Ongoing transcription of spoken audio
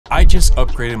I just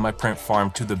upgraded my print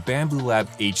farm to the Bambu Lab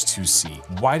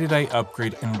H2C. Why did I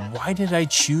upgrade and why did I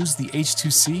choose the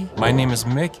H2C? My name is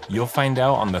Mick. You'll find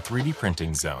out on the 3D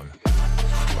Printing Zone.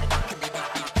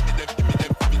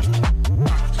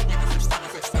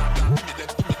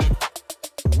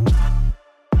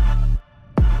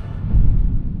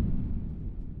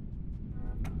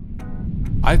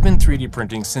 I've been 3D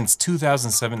printing since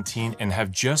 2017 and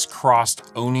have just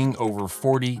crossed owning over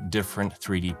 40 different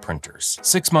 3D printers.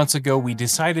 6 months ago, we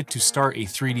decided to start a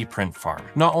 3D print farm.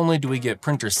 Not only do we get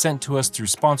printers sent to us through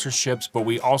sponsorships, but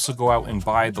we also go out and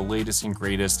buy the latest and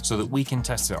greatest so that we can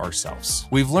test it ourselves.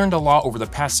 We've learned a lot over the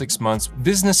past 6 months.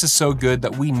 Business is so good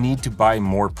that we need to buy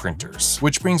more printers.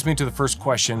 Which brings me to the first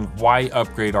question, why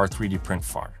upgrade our 3D print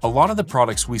farm? A lot of the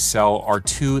products we sell are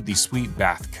to the Sweet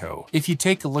Bath Co. If you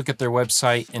take a look at their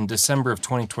website, in December of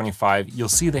 2025, you'll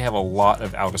see they have a lot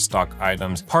of out-of-stock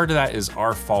items. Part of that is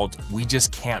our fault. We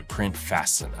just can't print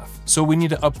fast enough. So we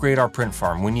need to upgrade our print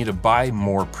farm. We need to buy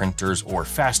more printers or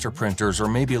faster printers or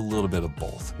maybe a little bit of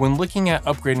both. When looking at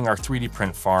upgrading our 3D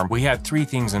print farm, we had 3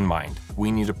 things in mind. We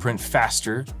need to print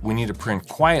faster, we need to print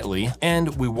quietly,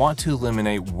 and we want to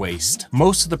eliminate waste.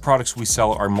 Most of the products we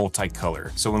sell are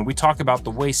multicolor. So when we talk about the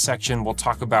waste section, we'll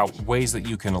talk about ways that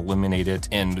you can eliminate it,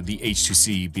 and the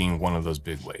H2C being one of those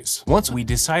big ways. Once we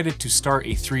decided to start a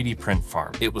 3D print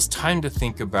farm, it was time to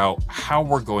think about how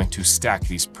we're going to stack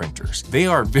these printers. They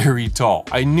are very tall.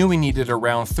 I knew we needed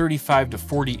around 35 to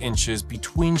 40 inches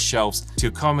between shelves to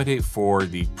accommodate for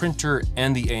the printer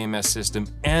and the AMS system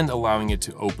and allowing it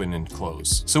to open and close.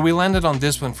 So we landed on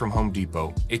this one from Home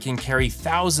Depot. It can carry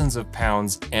thousands of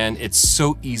pounds and it's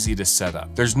so easy to set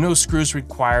up. There's no screws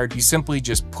required. You simply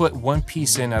just put one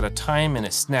piece in at a time and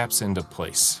it snaps into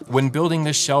place. When building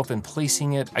this shelf and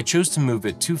placing it, I chose to move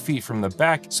it 2 feet from the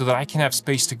back so that I can have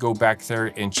space to go back there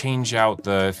and change out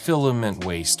the filament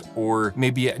waste, or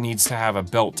maybe it needs to have a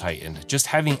belt tightened. Just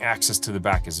having access to the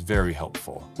back is very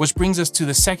helpful. Which brings us to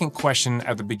the second question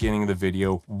at the beginning of the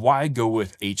video, why go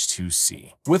with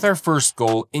H2C? With our first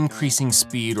goal, increasing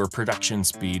speed or production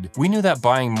speed, we knew that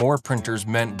buying more printers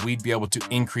meant we'd be able to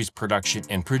increase production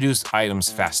and produce items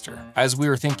faster. As we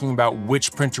were thinking about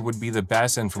which printer would be the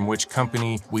best and from which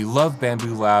company, we love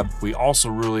Bambu Lab. We also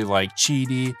really like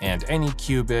Cheedy and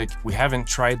Anycubic. We haven't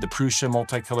tried the Prusa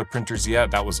multicolor printers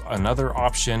yet. That was another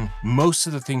option. Most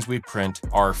of the things we print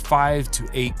are 5 to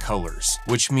 8 colors,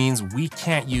 which means we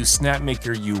can't use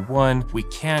Snapmaker U1. We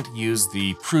can't use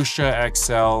the Prusa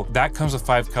XL. That comes with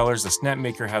 5 colors. The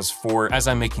Snapmaker has 4. As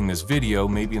I'm making this video,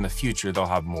 maybe in the future they'll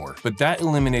have more. But that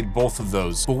eliminated both of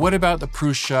those. But what about the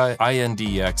Prusa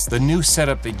INDX, the new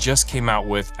setup they just came out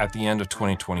with at the end of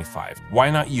 2025?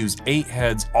 Why not use 8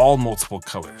 heads, all multiple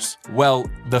colors? Well,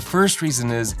 the first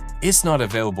reason is it's not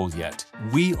available yet.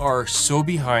 We are so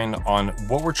behind on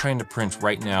what we're trying to print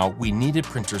right now. We needed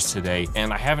printers today,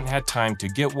 and I haven't had time to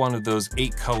get one of those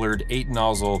 8 colored, 8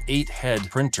 nozzle, 8 head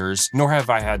printers, nor have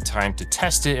I had time to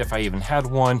test it if I even had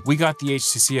one. We got the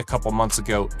H2C a couple months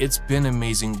ago. It's been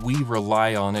amazing. We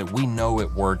rely on it. We know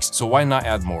it works, so why not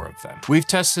add more of them? We've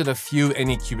tested a few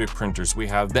Anycubic printers. We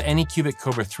have the Anycubic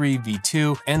Cobra 3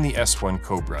 V2 and the S1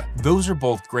 Cobra. Those are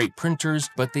both great printers,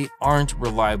 but they aren't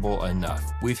reliable enough.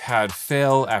 We've had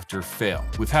fail after fail.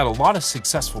 We've had a lot of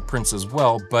successful prints as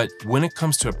well, but when it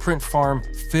comes to a print farm,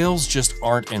 fails just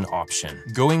aren't an option.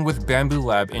 Going with Bambu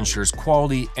Lab ensures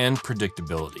quality and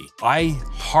predictability. I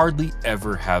hardly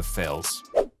ever have fails.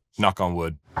 Knock on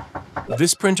wood.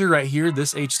 This printer right here,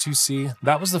 this H2C,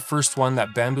 that was the first one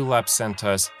that Bambu Lab sent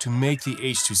us to make the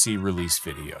H2C release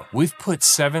video. We've put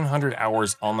 700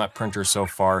 hours on that printer so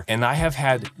far, and I have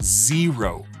had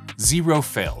zero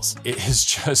fails. It has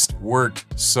just worked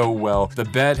so well. The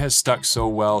bed has stuck so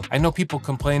well. I know people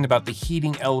complain about the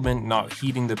heating element not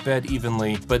heating the bed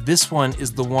evenly, but this one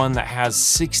is the one that has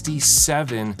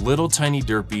 67 little tiny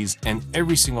derpies, and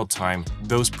every single time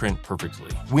those print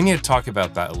perfectly. We need to talk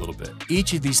about that a little bit.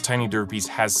 Each of these tiny derpies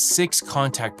has 6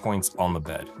 contact points on the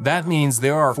bed. That means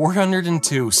there are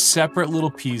 402 separate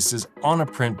little pieces on a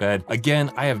print bed.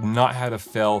 Again, I have not had a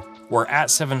fail. We're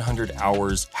at 700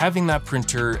 hours. Having that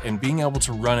printer and being able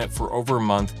to run it for over a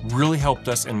month really helped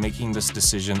us in making this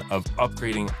decision of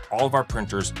upgrading all of our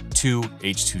printers to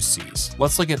H2Cs.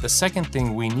 Let's look at the second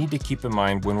thing we need to keep in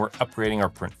mind when we're upgrading our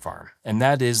print farm, and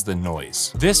that is the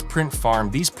noise. This print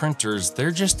farm, these printers, they're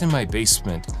just in my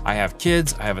basement. I have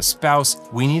kids, I have a spouse.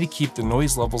 We need to keep the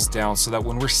noise levels down so that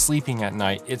when we're sleeping at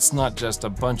night, it's not just a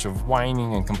bunch of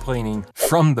whining and complaining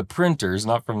from the printers,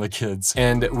 not from the kids.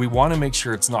 And we want to make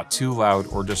sure it's not too loud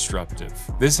or disruptive.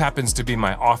 This happens to be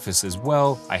my office office as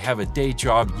well. I have a day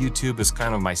job. YouTube is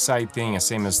kind of my side thing,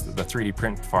 same as the 3D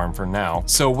print farm for now.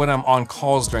 So when I'm on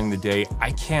calls during the day,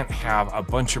 I can't have a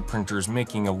bunch of printers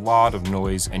making a lot of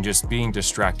noise and just being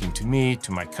distracting to me,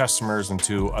 to my customers, and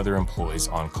to other employees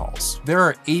on calls. There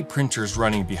are 8 printers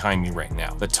running behind me right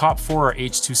now. The top 4 are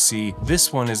H2C,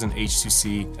 this one is an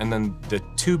H2C, and then the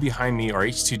 2 behind me are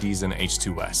H2Ds and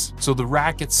H2S. So the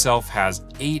rack itself has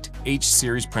 8 H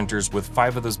series printers, with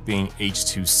 5 of those being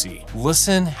H2C.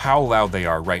 Listen how loud they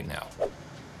are right now.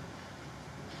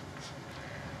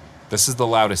 This is the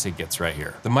loudest it gets right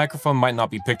here. The microphone might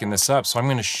not be picking this up, so I'm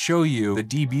gonna show you the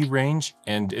dB range,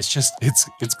 and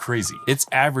it's crazy. It's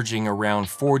averaging around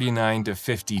 49 to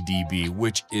 50 dB,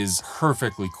 which is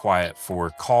perfectly quiet for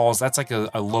calls. That's like a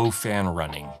low fan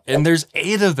running. And there's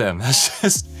 8 of them. That's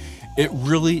just, it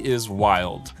really is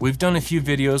wild. We've done a few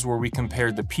videos where we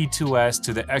compared the P2S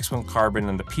to the X1 Carbon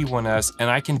and the P1S, and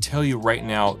I can tell you right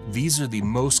now, these are the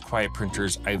most quiet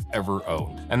printers I've ever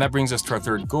owned. And that brings us to our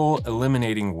third goal,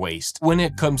 eliminating waste. When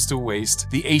it comes to waste,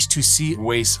 the H2C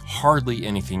wastes hardly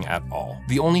anything at all.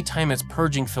 The only time it's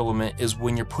purging filament is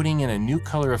when you're putting in a new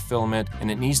color of filament and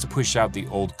it needs to push out the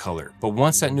old color. But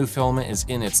once that new filament is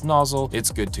in its nozzle,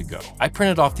 it's good to go. I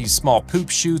printed off these small poop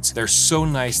chutes. They're so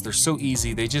nice, they're so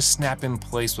easy, they just snap in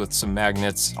place with some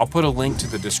magnets. I'll put a link to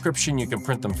the description, you can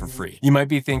print them for free. You might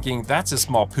be thinking, that's a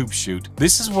small poop chute.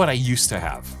 This is what I used to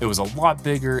have. It was a lot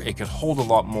bigger, it could hold a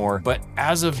lot more, but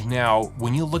as of now,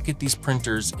 when you look at these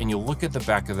printers and you look at the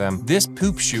back of them, this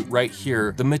poop chute right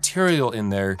here, the material in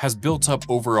there has built up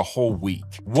over a whole week.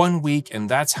 1 week, and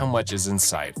that's how much is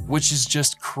inside, which is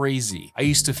just crazy. I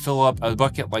used to fill up a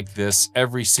bucket like this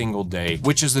every single day,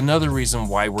 which is another reason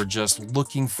why we're just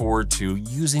looking forward to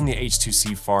using the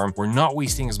H2C farm. We're not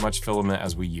wasting as much filament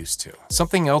as we used to.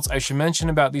 Something else I should mention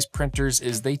about these printers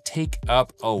is they take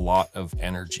up a lot of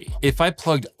energy. If I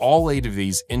plugged all 8 of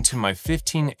these into my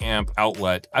 15 amp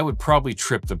outlet, I would probably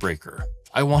trip the breaker.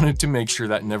 I wanted to make sure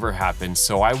that never happened,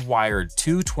 so I wired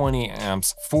 2 20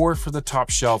 amps, 4 for the top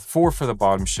shelf, 4 for the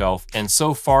bottom shelf, and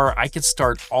so far I could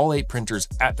start all 8 printers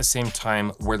at the same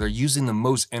time where they're using the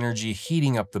most energy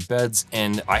heating up the beds,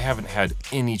 and I haven't had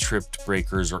any tripped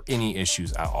breakers or any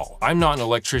issues at all. I'm not an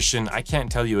electrician, I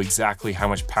can't tell you exactly how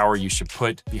much power you should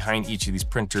put behind each of these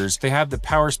printers. They have the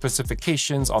power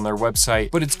specifications on their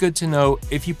website, but it's good to know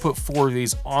if you put 4 of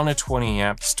these on a 20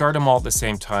 amp, start them all at the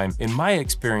same time. In my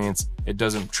experience, it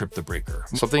doesn't trip the breaker.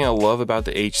 Something I love about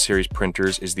the H series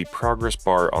printers is the progress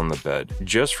bar on the bed.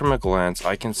 Just from a glance,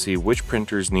 I can see which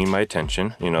printers need my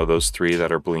attention, you know, those 3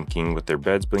 that are blinking with their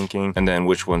beds blinking, and then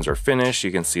which ones are finished.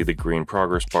 You can see the green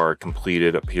progress bar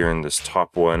completed up here in this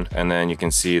top one, and then you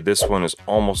can see this one is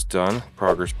almost done.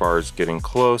 Progress bar is getting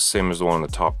close, same as the one on the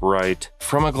top right.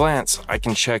 From a glance, I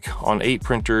can check on 8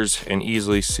 printers and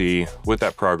easily see with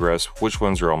that progress which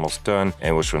ones are almost done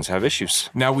and which ones have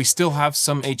issues. Now we still have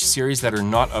some H series that are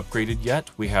not upgraded yet.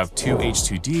 We have 2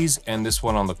 H2Ds and this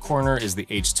one on the corner is the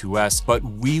H2S, but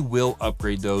we will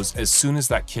upgrade those as soon as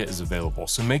that kit is available.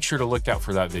 So make sure to look out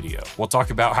for that video. We'll talk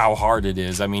about how hard it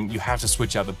is. I mean, you have to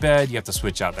switch out the bed, you have to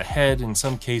switch out the head in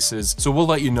some cases. So we'll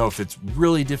let you know if it's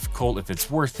really difficult, if it's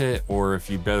worth it, or if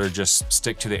you better just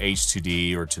stick to the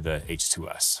H2D or to the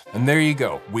H2S. And there you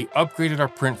go. We upgraded our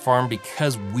print farm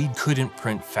because we couldn't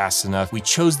print fast enough. We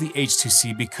chose the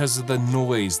H2C because of the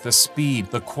noise, the speed,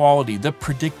 the quality, the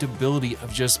predictability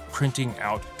of just printing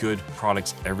out good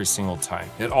products every single time.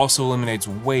 It also eliminates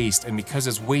waste, and because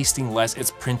it's wasting less,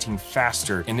 it's printing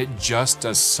faster, and it just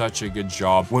does such a good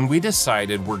job. When we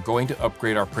decided we're going to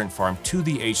upgrade our print farm to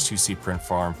the H2C print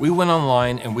farm, we went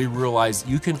online and we realized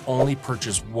you can only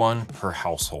purchase 1 per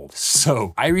household.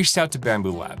 So I reached out to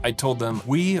Bambu Lab. I told them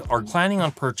we are planning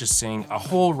on purchasing a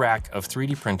whole rack of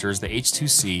 3D printers, the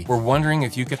H2C. We're wondering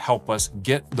if you could help us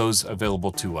get those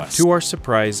available to us. To our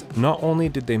surprise, not only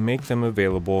did they make them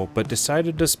available, but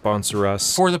decided to sponsor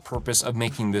us for the purpose of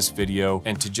making this video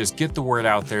and to just get the word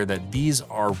out there that these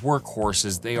are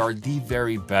workhorses. They are the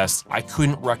very best. I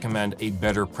couldn't recommend a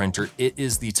better printer. It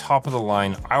is the top of the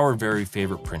line, our very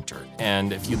favorite printer.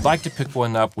 And if you'd like to pick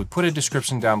one up, we put a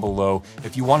description down below.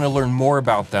 If you want to learn more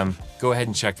about them, go ahead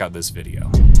and check out this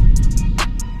video.